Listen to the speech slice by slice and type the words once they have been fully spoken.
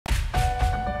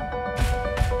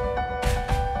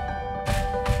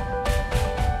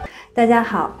大家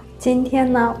好，今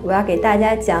天呢，我要给大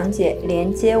家讲解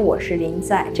连接我是临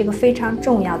在这个非常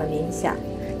重要的冥想。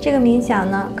这个冥想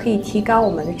呢，可以提高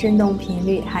我们的振动频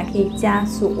率，还可以加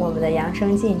速我们的扬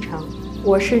升进程。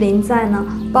我是临在呢，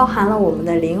包含了我们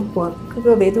的灵魂、各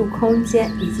个维度空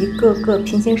间以及各个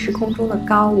平行时空中的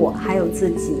高我，还有自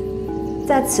己。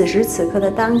在此时此刻的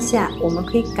当下，我们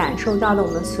可以感受到的我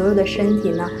们所有的身体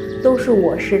呢，都是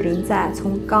我是临在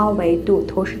从高维度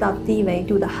投射到低维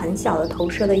度的很小的投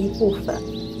射的一部分。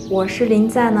我是临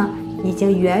在呢，已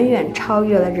经远远超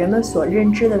越了人们所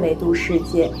认知的维度世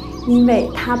界，因为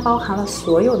它包含了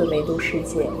所有的维度世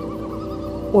界。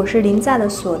我是临在的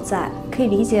所在，可以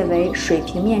理解为水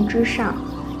平面之上，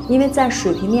因为在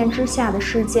水平面之下的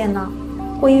世界呢，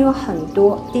会拥有很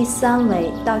多第3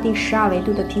维到第12维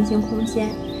度的平行空间，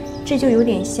这就有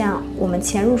点像我们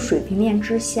潜入水平面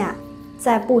之下，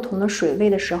在不同的水位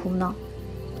的时候呢，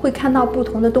会看到不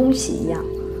同的东西一样。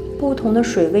不同的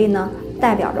水位呢，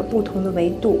代表着不同的维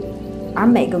度，而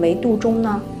每个维度中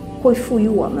呢，会赋予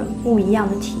我们不一样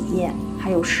的体验，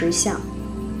还有实相。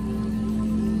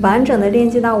完整的链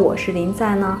接到我是临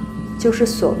在呢，就是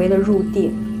所谓的入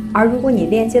定。而如果你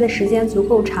链接的时间足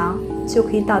够长，就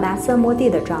可以到达三摩地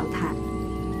的状态。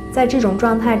在这种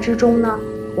状态之中呢，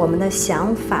我们的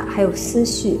想法还有思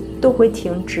绪都会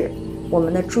停止，我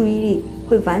们的注意力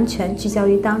会完全聚焦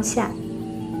于当下。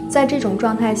在这种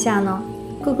状态下呢，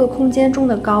各个空间中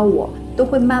的高我都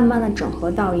会慢慢的整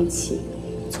合到一起。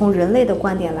从人类的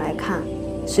观点来看，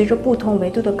随着不同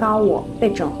维度的高我被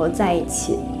整合在一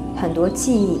起，很多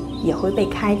记忆也会被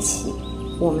开启，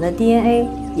我们的 DNA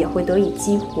也会得以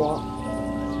激活。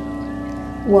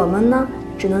我们呢，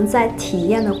只能在体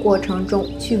验的过程中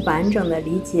去完整的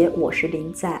理解我是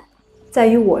临在。在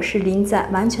与我是临在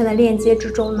完全的链接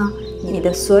之中呢，你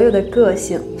的所有的个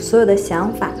性、所有的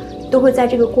想法都会在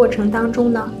这个过程当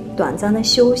中呢，短暂的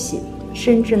休息，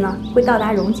甚至呢，会到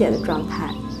达溶解的状态。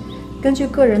根据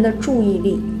个人的注意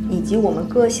力以及我们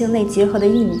个性内结合的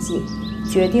印记，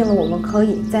决定了我们可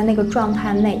以在那个状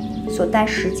态内所待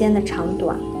时间的长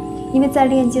短。因为在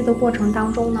链接的过程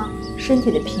当中呢，身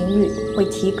体的频率会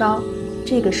提高，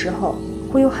这个时候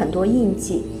会有很多印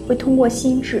记会通过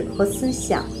心智和思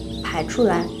想排出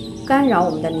来，干扰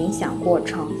我们的冥想过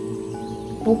程。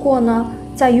不过呢，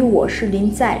在与我是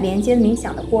临在连接冥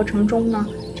想的过程中呢，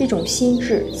这种心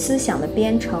智思想的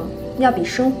编程要比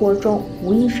生活中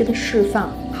无意识的释放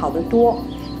好得多。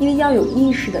因为要有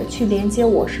意识的去连接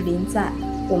我是临在，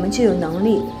我们就有能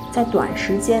力在短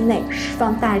时间内释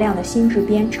放大量的心智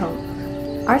编程，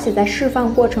而且在释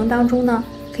放过程当中呢，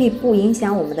可以不影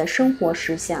响我们的生活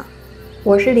实相。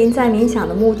我是临在冥想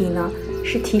的目的呢，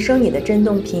是提升你的振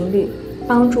动频率，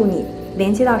帮助你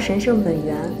连接到神圣本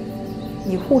源。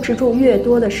你护持住越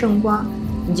多的圣光，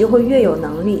你就会越有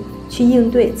能力去应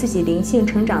对自己灵性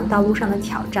成长道路上的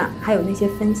挑战，还有那些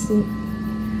分心。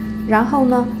然后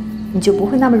呢，你就不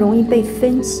会那么容易被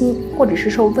分心，或者是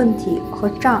受问题和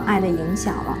障碍的影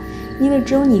响了。因为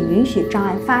只有你允许障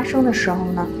碍发生的时候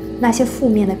呢，那些负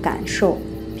面的感受，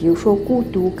比如说孤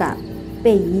独感、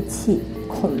被遗弃、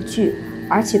恐惧，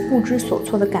而且不知所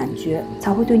措的感觉，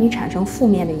才会对你产生负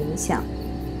面的影响。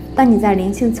当你在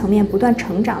灵性层面不断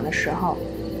成长的时候，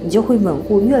你就会稳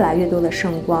固越来越多的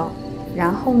圣光，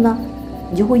然后呢，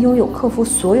你就会拥有克服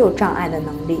所有障碍的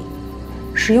能力。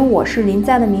使用我是临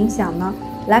在的冥想呢，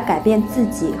来改变自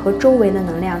己和周围的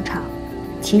能量场，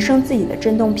提升自己的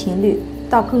振动频率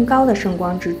到更高的圣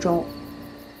光之中。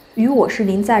与我是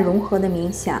临在融合的冥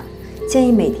想，建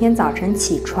议每天早晨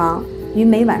起床与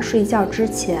每晚睡觉之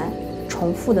前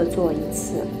重复的做一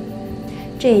次，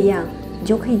这样你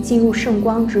就可以进入圣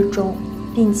光之中，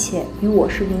并且与我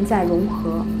是临在融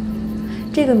合。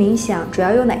这个冥想主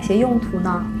要有哪些用途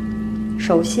呢？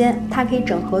首先，它可以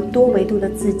整合多维度的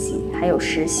自己还有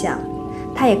实相，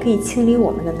它也可以清理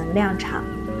我们的能量场，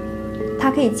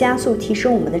它可以加速提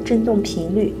升我们的振动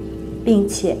频率，并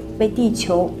且为地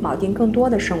球铆定更多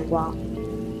的圣光。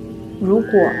如果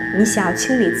你想要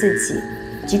清理自己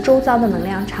及周遭的能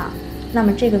量场，那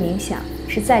么这个冥想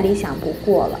是再理想不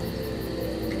过了。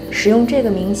使用这个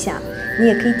冥想，你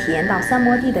也可以体验到三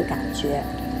摩地的感觉，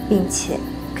并且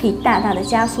可以大大的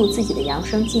加速自己的扬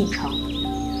升进程。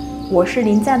我是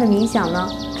临在的冥想呢，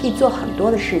可以做很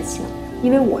多的事情，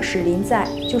因为我是临在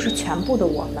就是全部的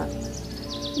我们。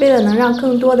为了能让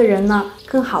更多的人呢，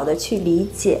更好的去理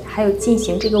解还有进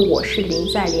行这个我是临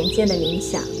在连接的冥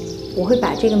想，我会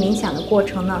把这个冥想的过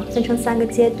程呢分成3个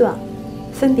阶段，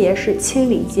分别是清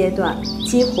理阶段、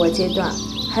激活阶段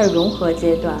还有融合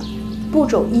阶段。步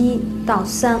骤1到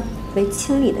3为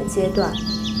清理的阶段。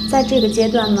在这个阶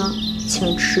段呢，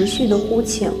请持续的呼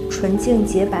请纯净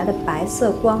洁白的白色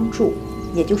光柱，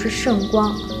也就是圣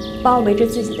光，包围着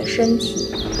自己的身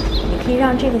体。你可以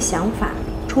让这个想法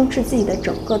充斥自己的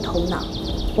整个头脑，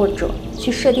或者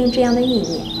去设定这样的意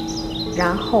念，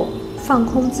然后放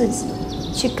空自己，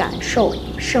去感受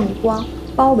圣光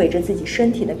包围着自己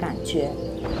身体的感觉。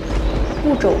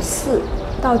步骤4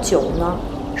到9呢，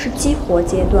是激活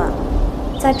阶段。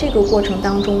在这个过程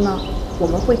当中呢，我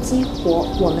们会激活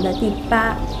我们的第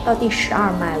8到第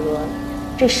12脉轮。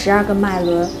这12个脉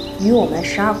轮与我们的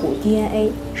12股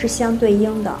DNA 是相对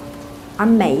应的，而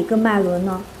每一个脉轮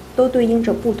呢，都对应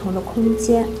着不同的空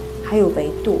间还有维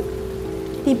度。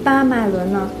第8脉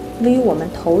轮呢，位于我们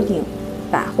头顶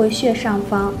百会穴上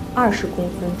方20公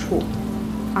分处，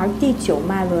而第9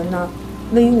脉轮呢，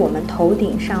位于我们头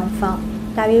顶上方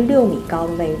大约6米高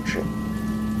的位置。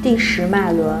第10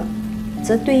脉轮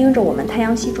则对应着我们太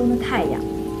阳系中的太阳，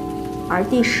而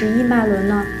第11脉轮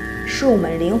呢，是我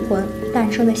们灵魂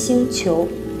诞生的星球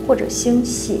或者星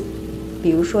系，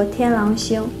比如说天狼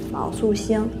星、昴宿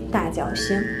星、大角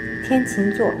星、天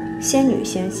琴座、仙女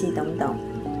星系等等。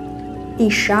第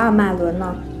12脉轮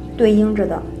呢，对应着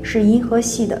的是银河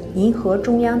系的银河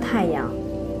中央太阳。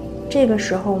这个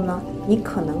时候呢，你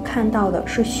可能看到的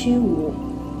是虚无，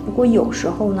不过有时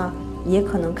候呢，也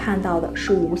可能看到的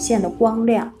是无限的光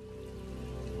亮。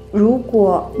如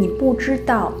果你不知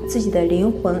道自己的灵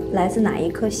魂来自哪一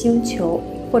颗星球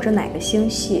或者哪个星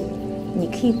系，你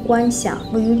可以观想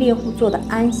位于猎户座的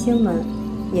安星门，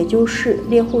也就是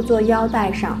猎户座腰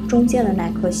带上中间的那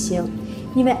颗星，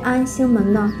因为安星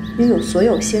门呢，拥有所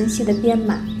有星系的编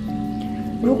码。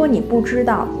如果你不知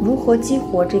道如何激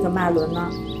活这个脉轮呢，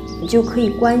你就可以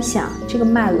观想这个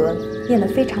脉轮变得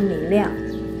非常明亮。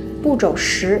步骤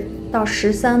10到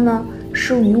13呢，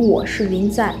是与我是临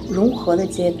在融合的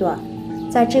阶段。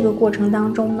在这个过程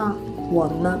当中呢，我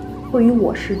们会与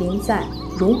我是临在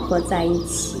融合在一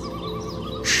起，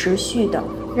持续的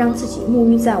让自己沐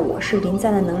浴在我是临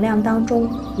在的能量当中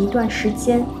一段时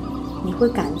间。你会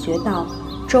感觉到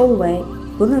周围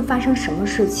不论发生什么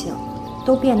事情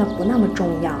都变得不那么重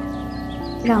要，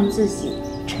让自己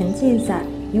沉浸在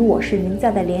与我是临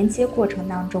在的连接过程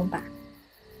当中吧。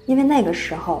因为那个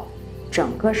时候整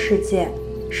个世界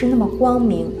是那么光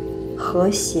明、和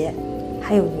谐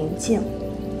还有宁静。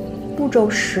步骤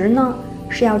10呢，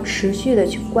是要持续的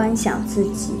去观想自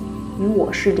己与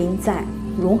我是临在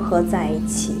融合在一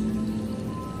起。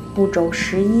步骤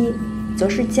11则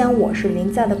是将我是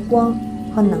临在的光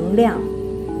和能量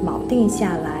锚定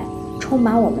下来，充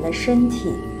满我们的身体，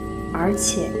而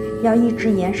且要一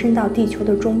直延伸到地球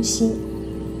的中心。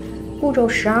步骤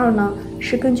12呢，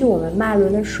是根据我们脉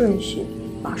轮的顺序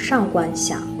往上观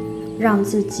想，让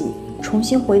自己重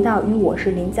新回到与我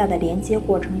是临在的连接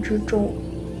过程之中，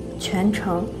全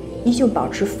程依旧保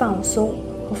持放松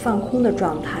和放空的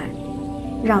状态，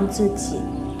让自己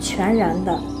全然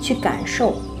的去感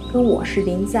受跟我是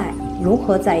临在融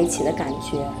合在一起的感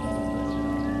觉，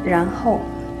然后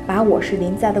把我是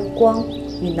临在的光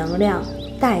与能量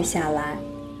带下来，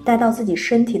带到自己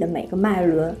身体的每个脉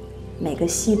轮、每个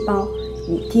细胞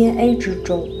与 DNA 之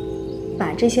中，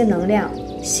把这些能量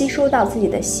吸收到自己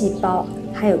的细胞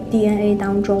还有 DNA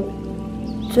当中。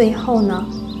最后呢，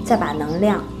再把能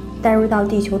量带入到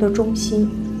地球的中心。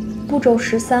步骤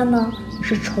13呢，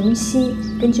是重新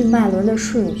根据脉轮的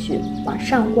顺序往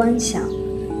上观想，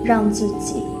让自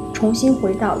己重新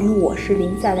回到与我是临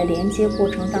在的连接过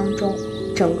程当中。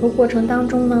整个过程当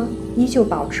中呢，依旧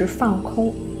保持放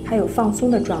空还有放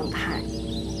松的状态，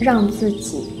让自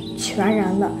己全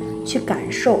然的去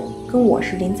感受跟我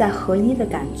是临在合一的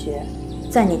感觉。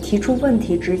在你提出问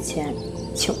题之前，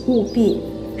请务必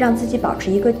让自己保持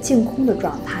一个净空的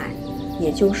状态，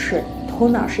也就是头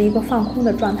脑是一个放空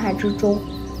的状态之中。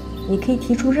你可以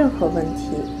提出任何问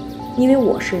题，因为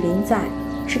我是临在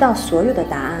知道所有的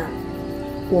答案，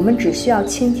我们只需要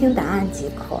倾听答案即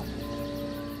可。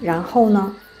然后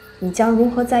呢，你将融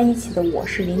合在一起的我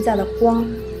是临在的光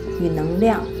与能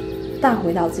量带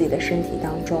回到自己的身体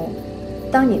当中。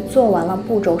当你做完了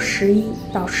步骤11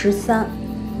到13，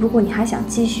如果你还想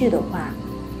继续的话，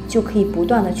就可以不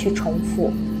断的去重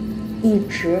复，一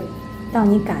直到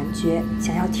你感觉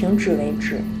想要停止为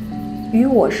止。与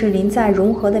我是临在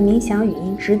融合的冥想语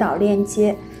音指导链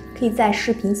接，可以在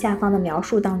视频下方的描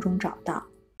述当中找到。